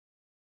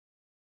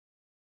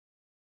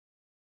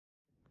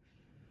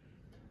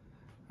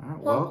All right,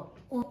 well.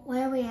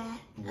 Where are we at?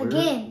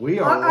 Again. We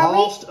are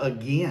lost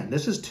again.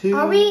 This is 2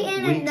 Are we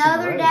in weeks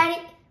another in a row.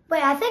 Daddy?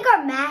 Wait, I think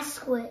our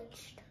mask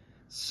switched.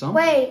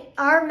 Wait,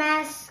 our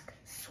mask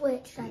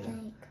switched, I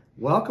think.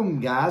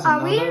 Welcome, guys.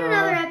 Are we in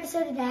another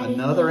episode of Daddy?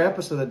 Another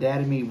episode of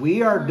Daddy Me.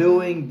 We are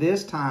doing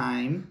this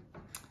time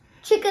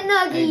chicken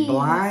nuggets. A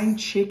blind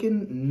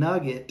chicken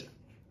nugget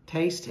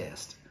taste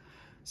test.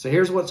 So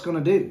here's what's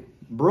going to do.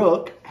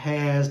 Brooke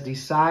has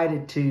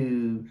decided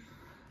to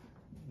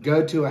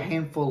go to a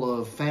handful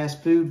of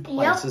fast food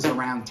places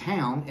around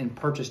town and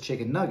purchase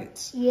chicken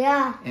nuggets.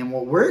 Yeah. And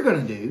what we're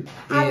going to do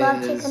I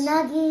love chicken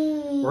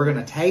nuggets. We're going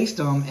to taste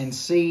them and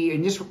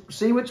just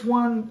see which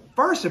one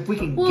first, if we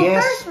can guess.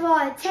 Well, first of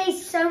all, it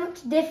tastes so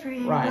much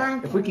different.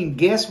 Right. If we can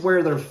guess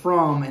where they're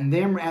from, and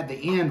then at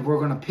the end, we're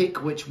going to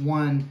pick which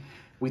one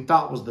we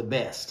thought was the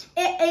best.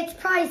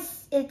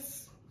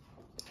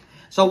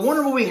 So I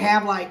wonder what we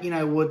have, like,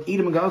 would eat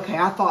them and go, okay,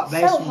 I thought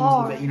this one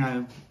was the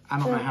best, I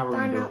don't know how we're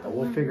going to do it, but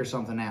we'll figure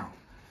something out.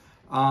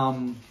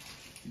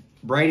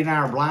 Brady and I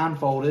are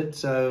blindfolded,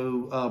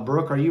 so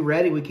Brooke, are you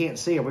ready? We can't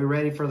see. Are we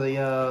ready for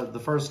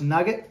the first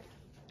nugget?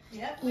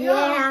 Yep.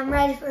 Yeah, I'm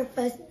ready for the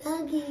first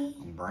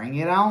nugget. Bring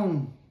it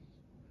on.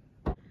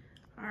 All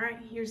right,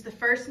 here's the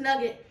first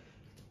nugget.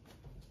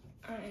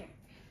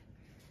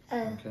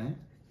 Okay.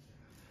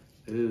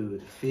 Ooh,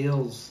 it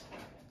feels...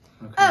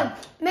 Okay. Oh,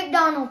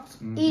 McDonald's.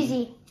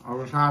 Easy.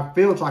 It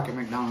feels like a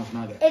McDonald's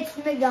nugget. It's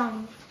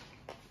McDonald's.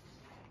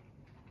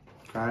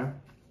 Okay.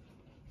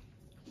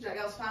 Is that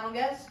y'all's final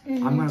guess?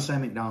 I'm going to say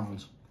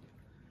McDonald's.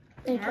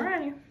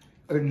 Alrighty.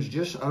 It's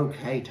just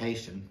okay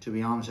tasting, to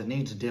be honest. It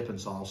needs a dipping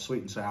sauce,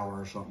 sweet and sour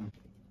or something.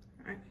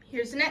 Alright,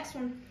 here's the next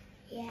one.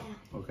 Yeah.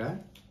 Okay.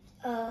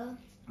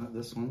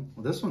 This one.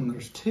 Well, this one,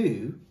 there's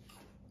 2.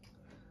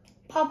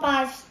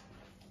 Popeyes.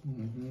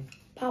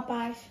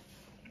 Popeyes.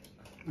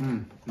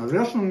 Now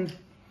this one...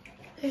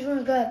 This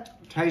one's good.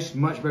 Tastes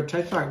much better.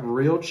 Tastes like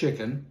real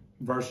chicken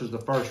versus the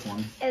first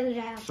one.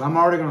 Exactly. So I'm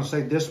already going to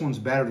say this one's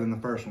better than the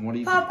first one. What do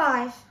you think?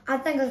 Popeyes. I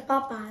think it's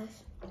Popeyes.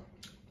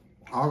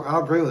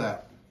 I'll agree with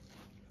that.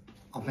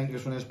 I think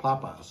this one is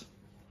Popeyes. Is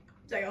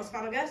that y'all's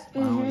final guess? I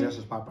guess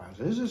it's Popeyes.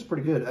 This is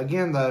pretty good.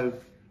 Again, though...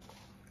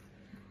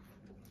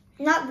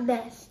 Not the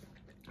best.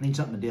 I need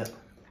something to dip.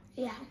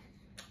 Yeah.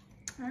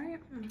 Alright,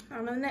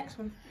 on to the next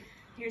one.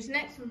 Here's the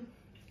next one.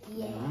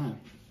 Yeah. All right.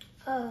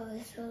 Oh,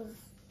 this was...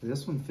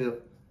 This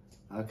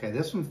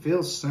one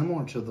feels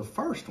similar to the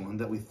first one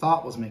that we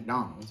thought was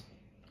McDonald's.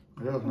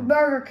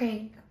 Burger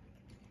King.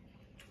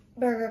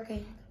 Burger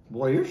King.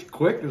 Boy, you're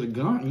quick as a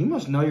gun. You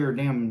must know your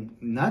damn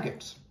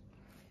nuggets.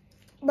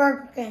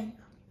 Burger King.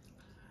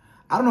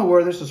 I don't know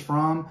where this is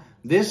from.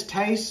 This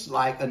tastes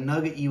like a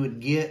nugget you would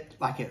get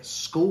like at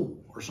school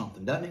or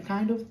something, doesn't it,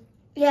 kind of?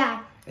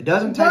 Yeah. It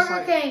doesn't taste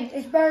like... Burger King.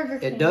 It's Burger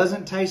King. It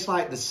doesn't taste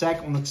like the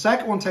second one. The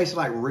second one tasted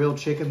like real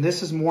chicken.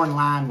 This is more in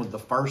line with the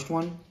first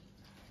one.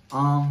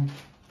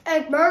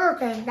 It's Burger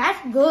King. That's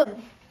good.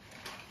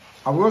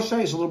 I will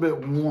say it's a little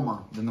bit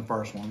warmer than the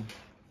first one.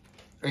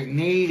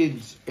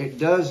 It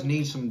does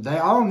need some... They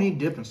all need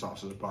dipping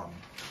sauce is a problem.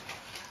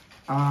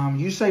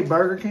 You say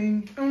Burger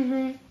King?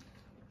 I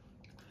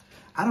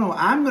don't know.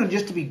 I'm going to,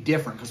 just to be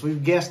different, because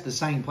we've guessed the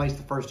same place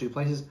the first 2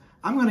 places,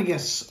 I'm going to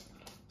guess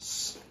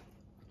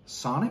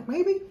Sonic,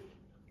 maybe?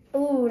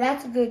 Ooh,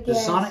 that's a good guess.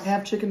 Does Sonic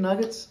have chicken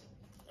nuggets?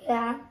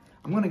 Yeah.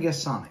 I'm going to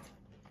guess Sonic.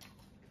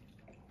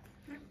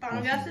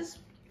 Final guesses?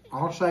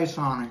 I'll say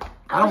Sonic.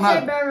 I'll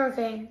say Burger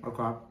King.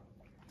 Okay.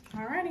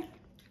 Alrighty.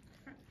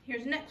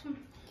 Here's the next one.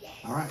 Yes.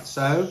 All right.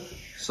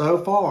 So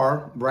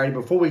far, Brady,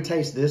 before we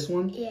taste this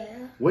one,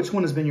 which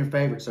one has been your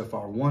favorite so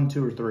far? 1,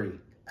 2, or 3?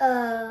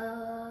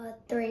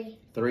 3.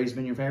 3's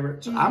been your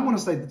favorite? So I'm going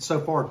to say that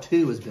so far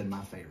 2 has been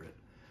my favorite.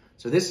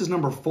 So this is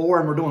number 4,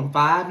 and we're doing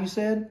 5, you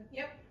said?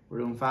 Yep. We're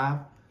doing 5?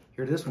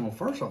 Here, this one. Well,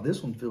 first off,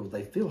 this one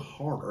they feel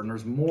harder, and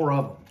there's more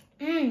of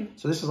them.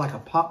 So this is like a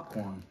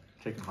popcorn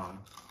chicken pie.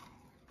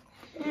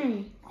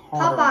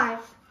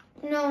 Popeyes.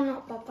 No,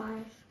 not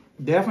Popeyes.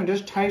 Definitely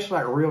just tastes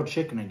like real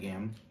chicken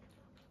again.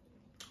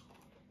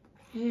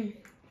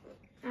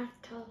 That's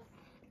tough.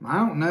 I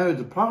don't know.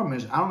 The problem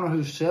is I don't know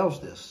who sells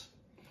this.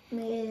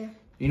 Me either.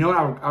 You know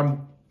what?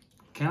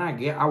 Can I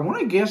guess? I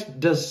want to guess.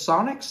 Does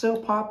Sonic sell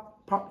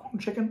popcorn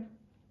chicken?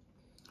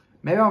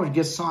 Maybe I would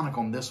guess Sonic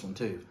on this one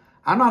too.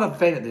 I'm not a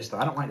fan of this though.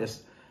 I don't like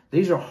this.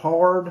 These are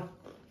hard.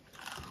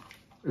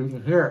 You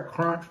can hear it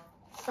crunch.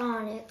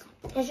 Sonic.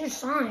 It's just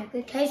Sonic.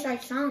 It tastes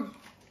like Sonic.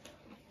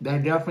 They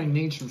definitely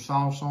need some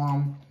sauce on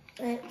them.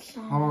 It's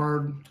Sonic.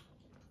 Hard.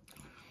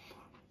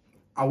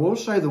 I will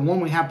say the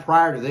one we had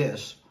prior to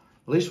this,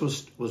 at least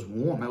was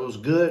warm. It was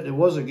good. It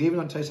wasn't, even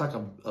though it tastes like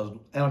a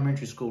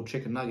elementary school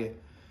chicken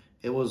nugget,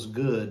 it was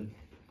good.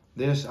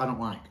 This I don't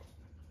like.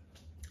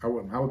 I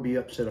would be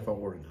upset if I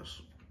ordered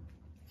this.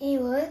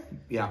 You would?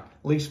 Yeah.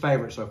 Least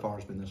favorite so far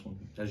has been this one.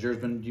 Has yours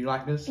been, do you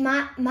like this?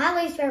 My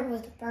least favorite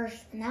was the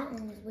first one. That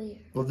one was weird.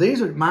 Well,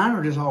 mine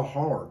are just all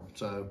hard,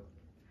 so.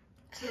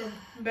 So,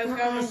 both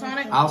going with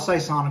Sonic? I'll say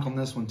Sonic on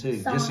this one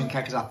too, Sonic. just in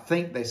case, because I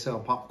think they sell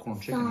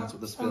popcorn chicken. That's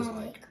what this feels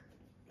like.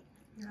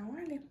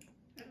 Alrighty.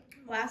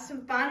 Last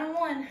and final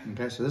one.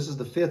 Okay, so this is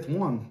the 5th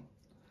one.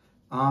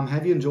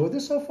 Have you enjoyed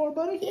this so far,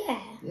 buddy? Yeah.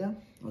 Yeah?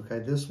 Okay,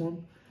 this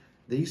one.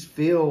 These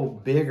feel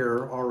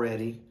bigger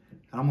already.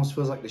 It almost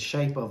feels like the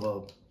shape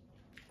of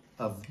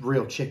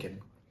real chicken.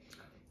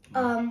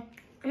 I'm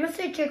gonna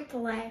say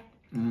Chick-fil-A.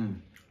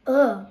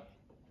 Ugh.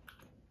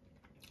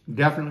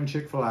 Definitely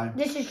Chick-fil-A.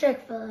 This is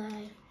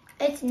Chick-fil-A.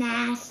 It's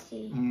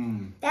nasty.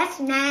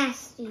 That's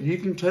nasty. You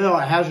can tell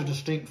it has a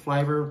distinct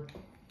flavor.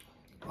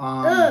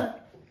 Ugh.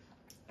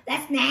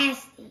 That's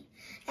nasty.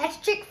 That's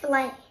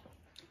Chick-fil-A.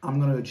 I'm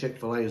gonna go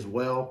Chick-fil-A as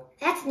well.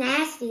 That's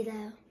nasty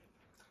though.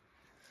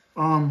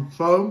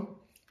 So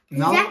Is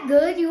that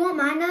good? You want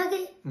my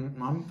nugget?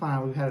 I'm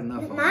fine. We've had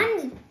enough.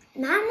 Mine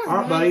was all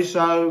right, buddy.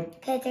 So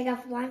can I take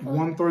off the blindfold?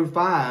 1 through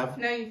 5.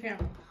 No, you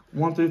can't.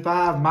 1 through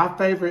 5. My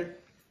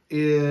favorite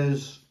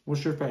is,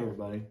 what's your favorite,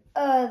 buddy?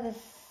 The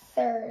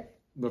 3rd.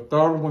 The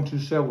 3rd one you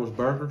said was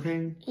Burger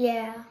King.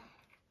 Yeah.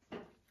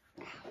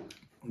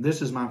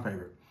 This is my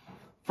favorite.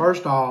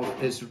 First off,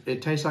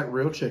 it tastes like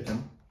real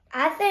chicken.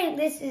 I think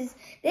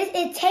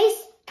it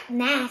tastes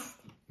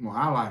nasty. Well,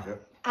 I like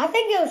it. I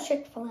think it was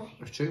Chick-fil-A.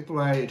 It's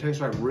Chick-fil-A. It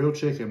tastes like real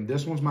chicken.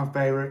 This one's my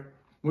favorite.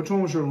 Which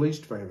one was your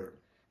least favorite?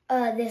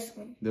 This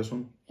one. This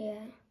one? Yeah.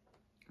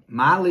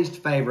 My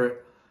least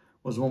favorite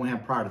was the one we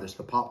had prior to this,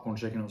 the popcorn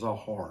chicken. It was all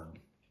hard.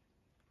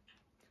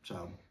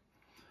 So,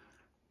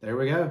 there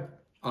we go.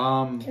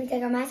 Can we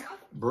take our mask off?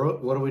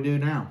 Brooke, what do we do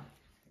now?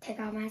 Take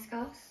our mask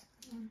off.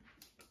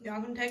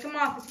 Y'all can take them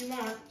off if you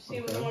want. See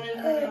what one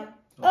is.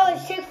 Oh,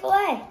 it's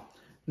Chick-fil-A.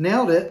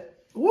 Nailed it.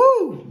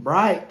 Woo!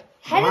 Bright.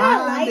 How did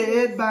I like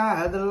Blinded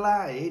by the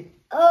light.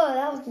 Oh,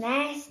 that was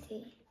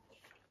nasty.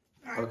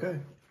 Right. Okay.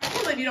 I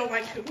can't believe you don't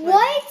like Chick-fil-A.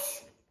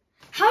 What?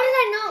 How did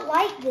I not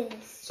like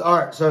this? So, all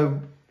right,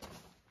 so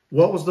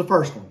what was the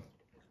first one?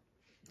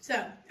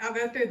 So, I'll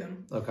go through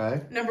them.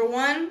 Okay. Number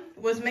 1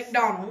 was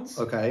McDonald's.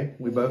 Okay,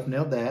 we both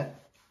nailed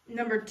that.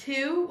 Number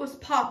 2 was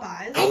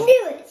Popeyes. I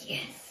knew it.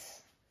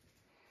 Yes.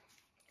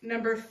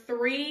 Number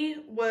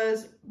 3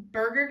 was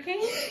Burger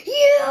King.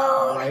 You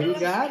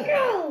got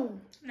it.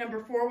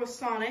 Number 4 was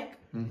Sonic.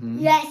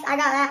 Yes, I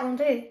got that one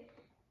too.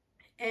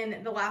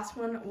 And the last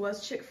one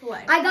was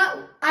Chick-fil-A. I got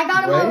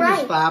them all Brady right.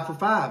 was 5 for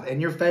 5.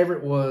 And your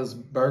favorite was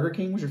Burger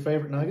King? Was your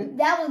favorite nugget?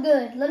 That was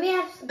good. Let me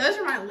have some. Those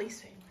are my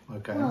least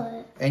favorite. Okay.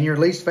 What? And your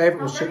least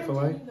favorite was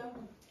Chick-fil-A?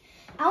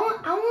 I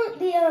want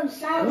the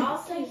Sonic. I'll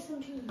say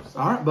some too.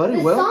 All right, buddy.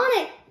 The Well,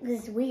 Sonic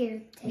is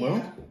weird.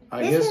 well,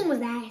 I This guess one was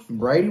nasty.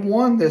 Brady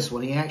won this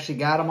one. He actually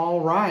got them all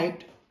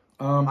right.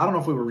 I don't know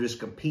if we were just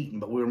competing,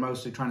 but we were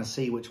mostly trying to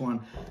see which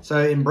one. So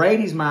in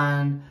Brady's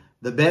mind,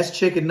 the best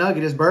chicken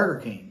nugget is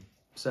Burger King.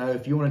 So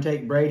if you want to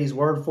take Brady's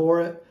word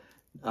for it,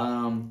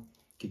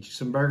 get you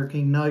some Burger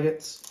King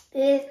nuggets.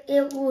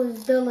 It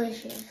was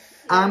delicious.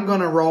 I'm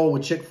going to roll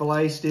with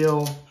Chick-fil-A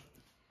still.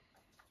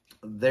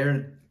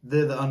 They're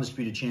the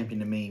undisputed champion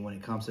to me when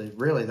it comes to,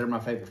 really, they're my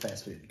favorite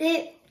fast food.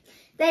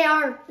 They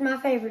are my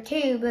favorite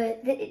too,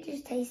 but it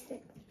just tasted.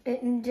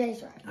 It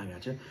tastes right. I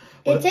got you.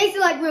 Well, It tasted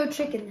like real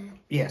chicken though.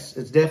 yes,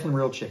 it's definitely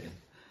real chicken.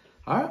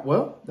 All right,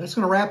 well, that's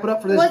going to wrap it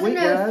up for this Wasn't week,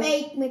 no guys.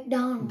 fake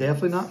McDonald's.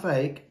 Definitely not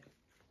fake.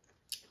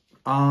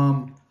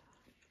 I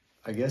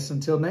guess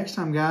until next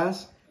time,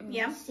 guys.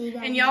 Yeah. See you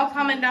guys And y'all next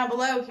comment down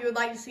below if you would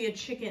like to see a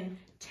chicken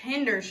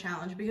tender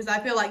challenge, because I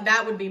feel like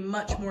that would be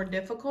much more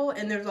difficult,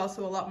 and there's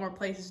also a lot more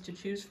places to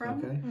choose from.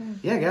 Okay.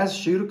 Yeah, guys,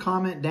 shoot a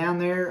comment down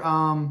there.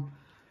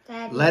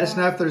 Let us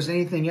know if there's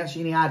anything else,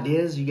 any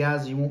ideas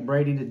you want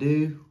Brady to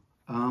do.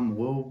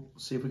 We'll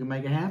see if we can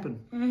make it happen.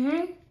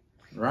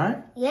 Mm-hmm.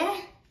 Right? Yeah.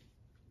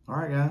 All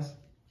right, guys.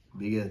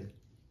 Be good.